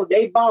their show.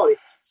 They bought it.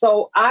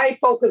 So I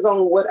focus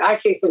on what I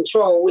can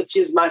control, which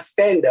is my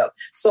stand-up.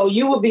 So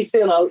you will be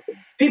seeing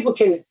people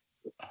can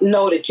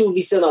know that you'll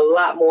be seeing a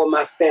lot more of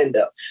my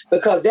stand-up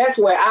because that's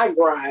where I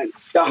grind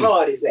the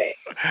hardest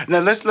at. Now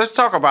let's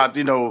talk about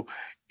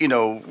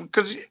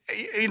because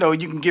you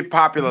can get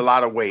popular a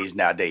lot of ways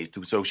nowadays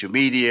through social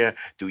media,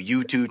 through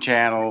YouTube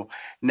channel.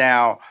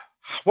 Now,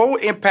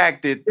 what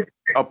impact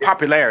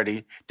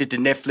popularity did the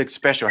Netflix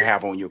special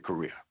have on your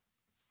career?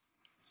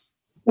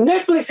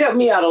 Netflix helped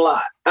me out a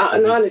lot.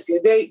 And honestly,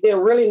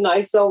 they're really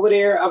nice over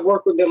there. I've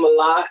worked with them a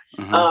lot.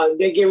 Mm-hmm.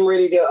 They're getting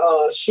ready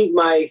to shoot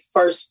my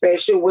first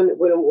special when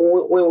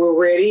we're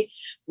ready.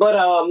 But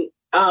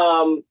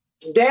doing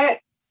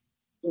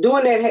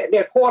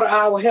that quarter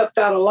hour helped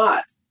out a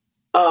lot.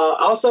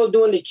 Also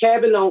doing the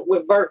cabin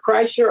with Bert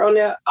Kreischer on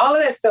there, all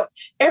of that stuff.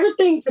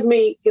 Everything to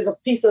me is a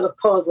piece of the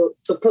puzzle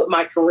to put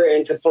my career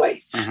into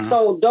place. Mm-hmm.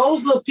 So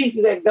those little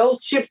pieces,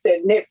 those chips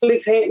that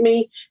Netflix had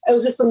me, it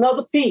was just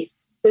another piece.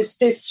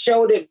 This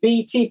show that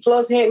BET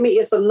Plus had me,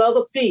 it's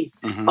another piece.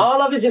 Mm-hmm.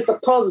 All of it's just a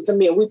puzzle to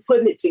me, and we're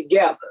putting it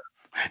together.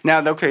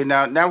 Now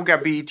we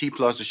got BET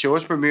Plus. The show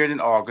is premiered in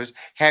August.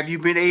 Have you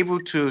been able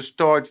to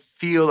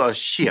feel a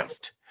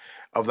shift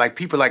of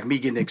people like me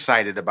getting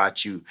excited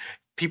about you?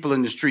 People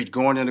in the street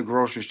going in the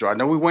grocery store. I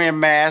know we're wearing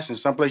masks, and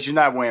some places you're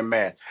not wearing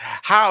masks.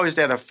 How is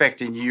that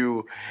affecting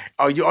you?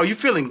 Are you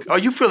feeling?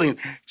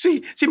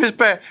 See, Miss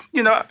Pat,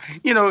 you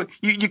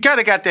kind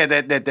of got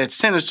that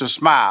sinister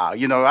smile.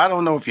 I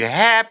don't know if you're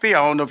happy.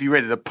 I don't know if you're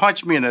ready to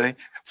punch me in the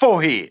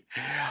forehead.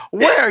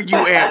 Where are you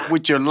at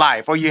with your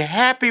life? Are you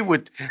happy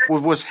with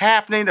what's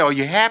happening? Are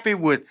you happy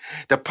with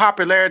the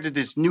popularity that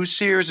this new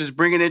series is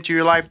bringing into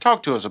your life?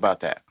 Talk to us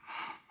about that.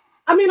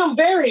 I'm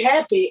very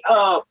happy.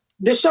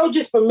 The show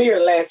just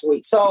premiered last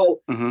week,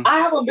 so I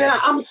haven't been.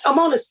 I'm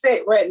on a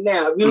set right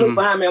now. If you look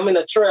behind me, I'm in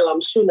a trailer.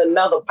 I'm shooting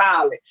another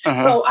pilot,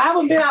 so I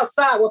haven't been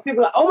outside where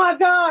people are like, "Oh my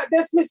God,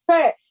 that's Miss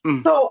Pat."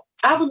 So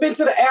I haven't been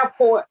to the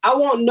airport. I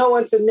won't know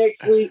until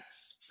next week.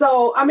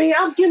 So I'm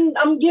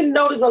getting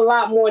noticed a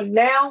lot more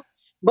now.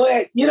 But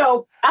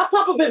I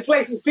pop up in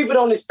places people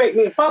don't expect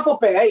me to pop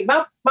up at. Hey,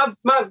 my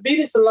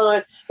beauty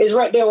salon is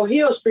right there on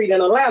Hill Street in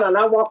Atlanta, and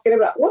I walk in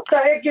and I'm like, "What the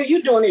heck are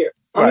you doing here?"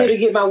 I'm here to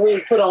get my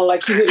wings put on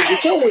like you here to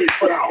get your wings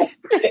put on.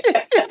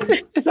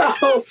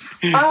 So,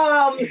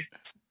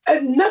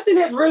 nothing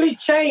has really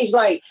changed.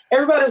 Like,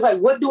 everybody's like,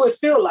 what do it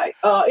feel like?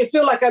 It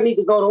feels like I need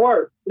to go to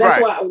work.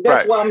 That's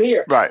why I'm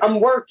here. Right. I'm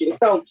working.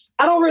 So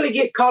I don't really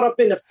get caught up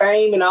in the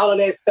fame and all of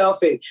that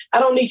stuff. And I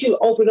don't need you to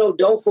open no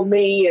door for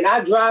me. And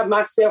I drive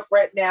myself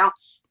right now.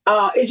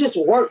 It just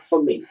worked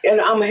for me. And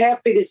I'm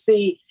happy to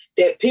see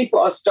that people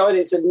are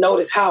starting to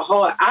notice how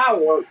hard I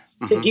work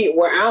to get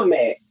where I'm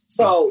at.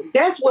 So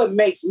that's what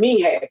makes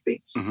me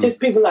happy. Just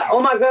people like,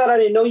 oh my God, I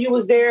didn't know you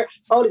was there.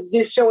 Oh,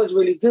 this show is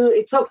really good.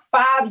 It took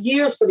 5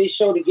 years for this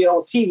show to get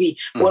on TV.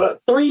 With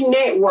 3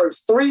 networks,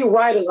 3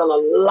 writers, and a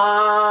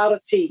lot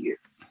of tears.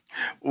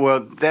 Well,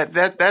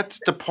 that's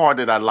the part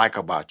that I like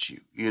about you,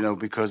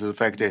 because of the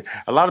fact that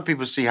a lot of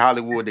people see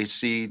Hollywood, they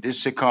see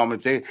this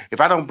sitcom. If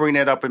I don't bring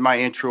that up in my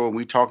intro and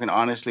we talking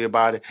honestly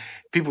about it,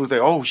 people say,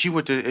 oh, she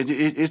went to,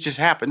 it just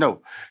happened.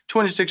 No,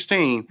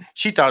 2016,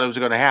 she thought it was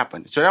going to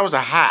happen. So that was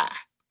a high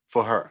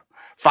for her.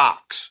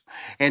 Fox.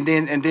 And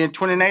then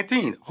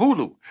 2019,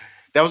 Hulu.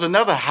 That was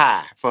another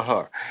high for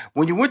her.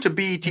 When you went to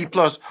BET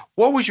Plus,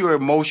 what was your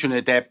emotion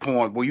at that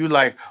point? Were you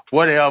like,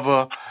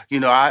 whatever,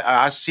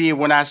 I see it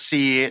when I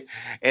see it,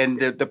 and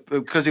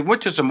because it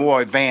went to some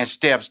more advanced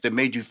steps that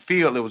made you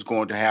feel it was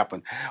going to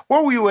happen.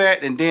 Where were you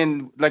at? And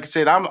then, like I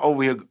said, I'm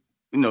over here,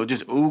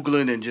 just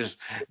oogling and just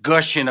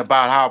gushing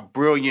about how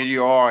brilliant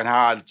you are and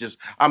how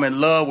I'm in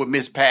love with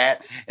Miss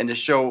Pat and the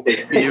show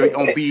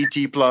on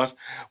BET Plus.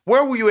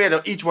 Where were you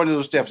at each one of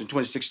those steps in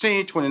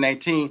 2016,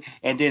 2019,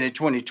 and then in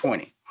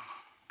 2020?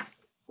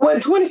 Well,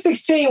 in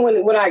 2016,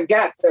 when I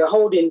got the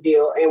holding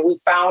deal and we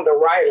found a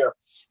writer,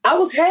 I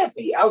was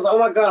happy. I was, oh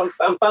my God,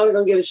 I'm finally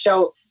going to get a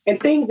show. And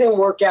things didn't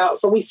work out.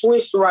 So we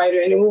switched writer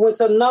and then we went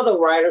to another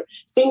writer.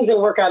 Things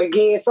didn't work out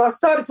again. So I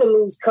started to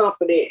lose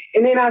confidence.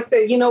 And then I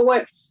said, you know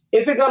what?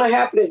 If it's going to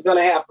happen, it's going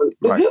to happen.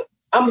 Right.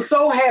 I'm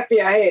so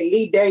happy I had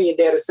Lee Daniel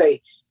there to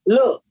say,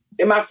 look,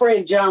 and my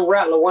friend John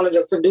Rattler, one of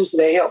the producers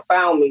that helped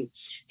found me,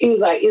 he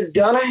was like, it's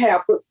going to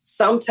happen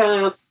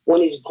sometime.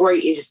 When it's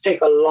great, it just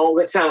take a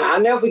longer time. I'll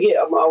never forget,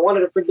 one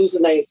of the producers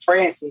named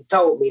Francis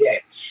told me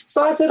that.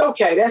 So I said,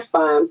 okay, that's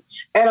fine.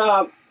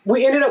 And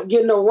we ended up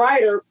getting a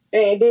writer,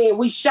 and then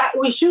we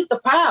shoot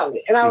the pilot.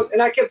 And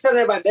I kept telling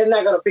everybody, they're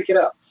not going to pick it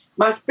up.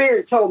 My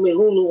spirit told me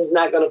Hulu was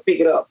not going to pick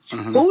it up.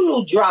 Mm-hmm.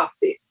 Hulu dropped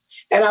it.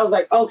 And I was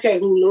like, okay,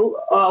 Hulu,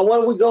 where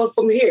are we going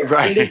from here?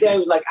 Right. And he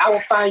was like, I will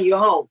find you a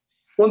home.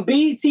 When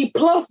BET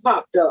Plus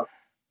popped up,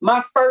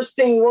 my first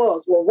thing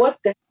was, well, what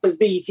the hell is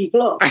BET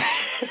Plus?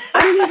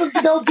 I didn't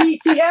even know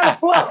BET had a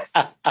plus.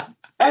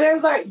 And it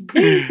was like,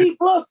 BET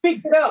Plus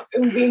picked it up.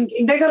 And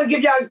they're going to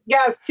give y'all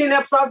guys 10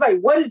 episodes. I was like,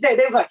 what is that?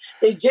 They was like,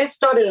 they just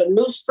started a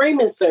new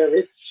streaming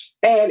service.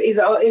 And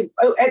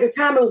at the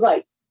time, it was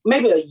like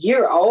maybe a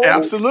year old.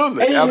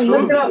 Absolutely. And you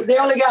look it up, they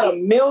only got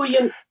 1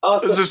 million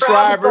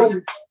subscribers.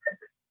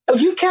 So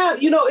you can't,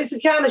 it's a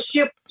kind of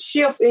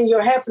shift in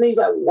your happenings.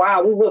 Like,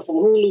 wow, we went from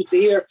Hulu to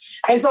here.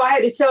 And so I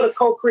had to tell the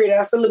co-creator,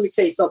 I said, let me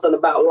tell you something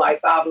about life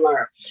I've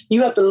learned.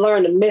 You have to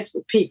learn to mess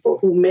with people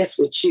who mess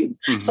with you.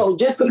 Mm-hmm. So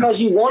just because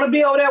you want to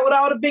be over there with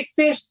all the big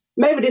fish,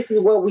 maybe this is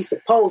where we're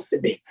supposed to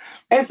be.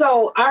 And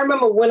so I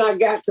remember when I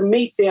got to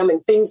meet them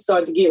and things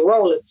started to get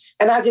rolling.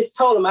 And I just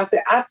told them, I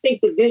said, I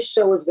think that this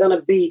show is going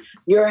to be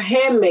your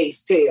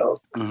Handmaid's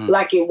Tales, mm-hmm.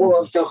 like it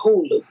was to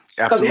Hulu.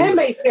 Because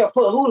Handmaid's Tale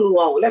put Hulu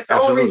on. That's the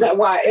only reason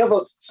why I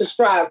ever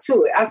subscribed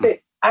to it.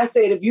 I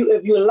said, if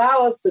you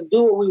allow us to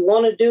do what we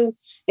want to do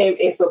and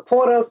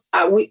support us,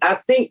 I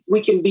think we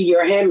can be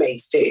your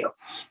Handmaid's Tale.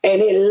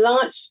 And it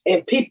launched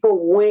and people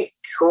went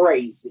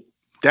crazy.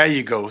 There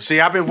you go. See,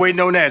 I've been waiting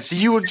on that.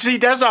 See,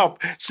 that's all.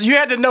 So you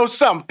had to know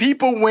something.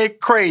 People went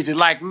crazy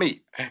like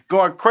me.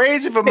 Going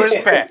crazy for Miss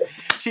Pat.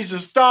 She's a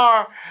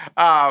star.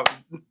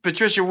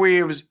 Patricia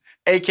Williams,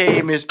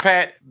 a.k.a. Miss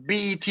Pat.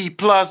 BET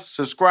Plus,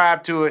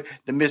 subscribe to it,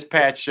 the Miss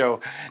Pat Show.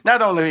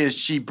 Not only is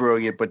she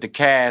brilliant, but the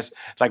cast,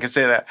 like I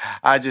said,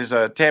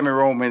 Tammy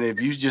Roman, if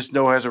you just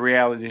know her as a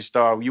reality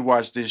star, you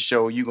watch this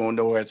show, you're going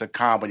to know her as a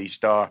comedy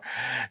star.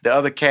 The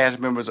other cast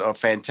members are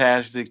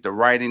fantastic. The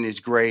writing is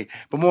great,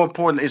 but more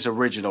important, it's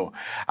original.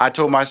 I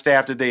told my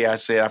staff today, I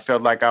said, I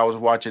felt like I was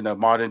watching a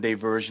modern day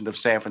version of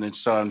Sanford &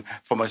 Son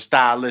from a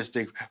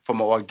stylistic, from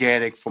an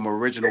organic, from an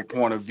original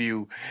point of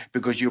view,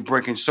 because you're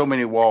breaking so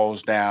many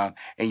walls down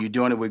and you're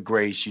doing it with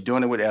grace. You're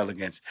doing it with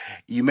elegance.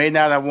 You may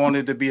not have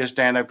wanted to be a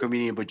stand-up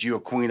comedian, but you're a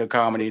queen of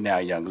comedy now,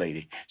 young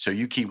lady. So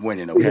you keep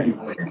winning, okay?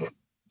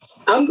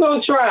 I'm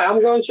going to try.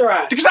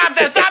 Stop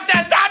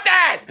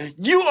that!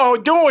 You are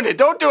doing it.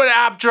 Don't do it.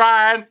 I'm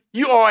trying.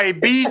 You are a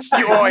beast.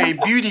 You are a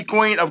beauty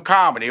queen of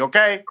comedy,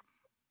 okay?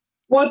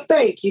 Well,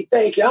 thank you.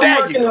 I'm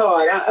working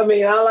hard. I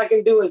mean, all I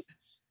can do is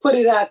put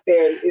it out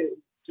there.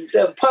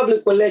 The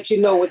public will let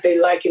you know what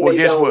they like and they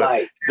don't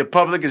like. The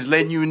public is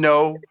letting you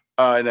know.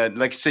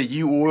 Like I said,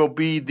 you will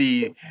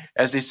be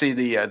as they say,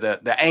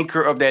 the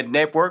anchor of that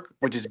network,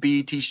 which is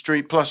BET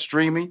Plus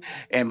streaming.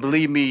 And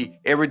believe me,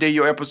 every day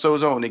your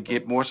episode's on, they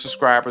get more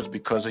subscribers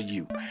because of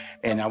you.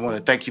 And I want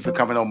to thank you for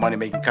coming on Money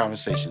Making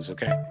Conversations,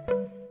 okay?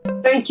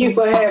 Thank you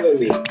for having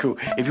me. Cool.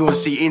 If you want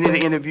to see any of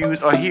the interviews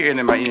or hear any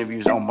of my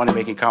interviews on Money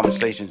Making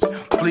Conversations,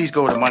 please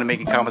go to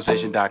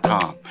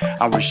moneymakingconversation.com.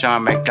 I'm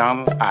Rushion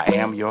McDonald. I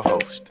am your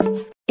host.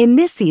 In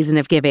this season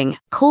of giving,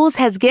 Kohl's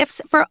has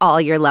gifts for all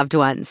your loved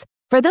ones.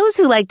 For those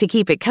who like to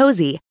keep it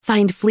cozy,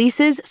 find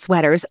fleeces,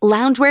 sweaters,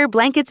 loungewear,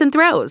 blankets, and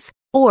throws.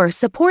 Or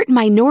support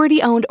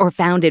minority-owned or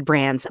founded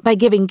brands by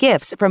giving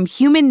gifts from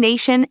Human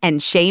Nation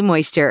and Shea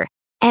Moisture.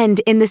 And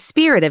in the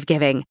spirit of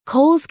giving,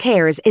 Kohl's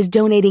Cares is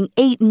donating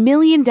 $8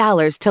 million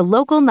to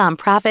local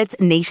nonprofits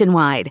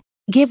nationwide.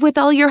 Give with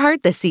all your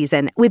heart this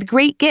season with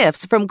great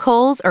gifts from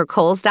Kohl's or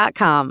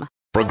Kohls.com.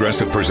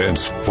 Progressive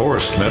presents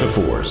Forced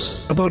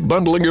Metaphors about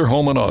bundling your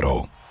home and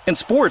auto. In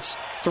sports,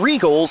 3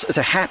 goals is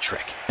a hat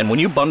trick. And when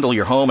you bundle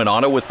your home and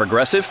auto with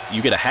Progressive,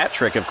 you get a hat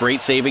trick of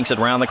great savings and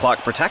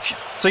round-the-clock protection.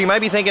 So you might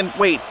be thinking,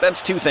 wait,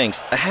 that's 2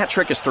 things. A hat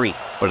trick is 3.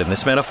 But in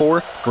this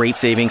metaphor, great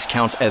savings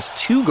counts as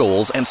 2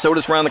 goals, and so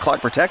does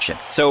round-the-clock protection.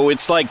 So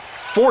it's like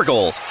 4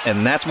 goals,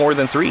 and that's more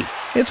than 3.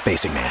 It's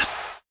basic math.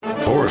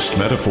 Forced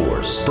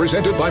Metaphors.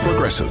 Presented by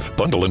Progressive.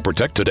 Bundle and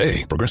protect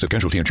today. Progressive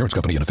Casualty Insurance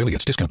Company and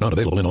affiliates. Discount not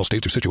available in all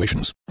states or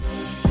situations.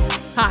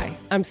 Hi,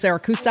 I'm Sarah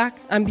Kustak.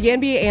 I'm the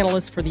NBA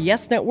analyst for the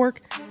Yes Network,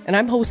 and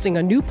I'm hosting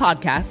a new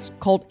podcast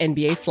called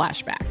NBA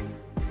Flashback.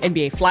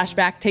 NBA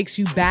Flashback takes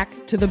you back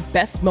to the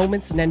best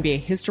moments in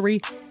NBA history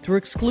through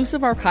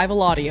exclusive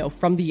archival audio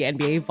from the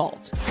NBA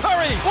Vault.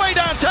 Curry, way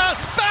downtown,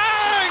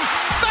 bang!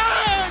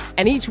 Bang!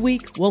 And each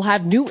week, we'll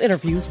have new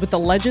interviews with the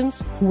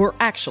legends who were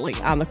actually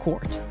on the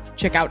court.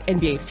 Check out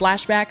NBA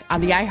Flashback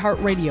on the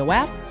iHeartRadio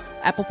app,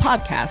 Apple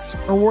Podcasts,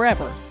 or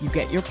wherever you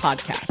get your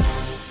podcasts.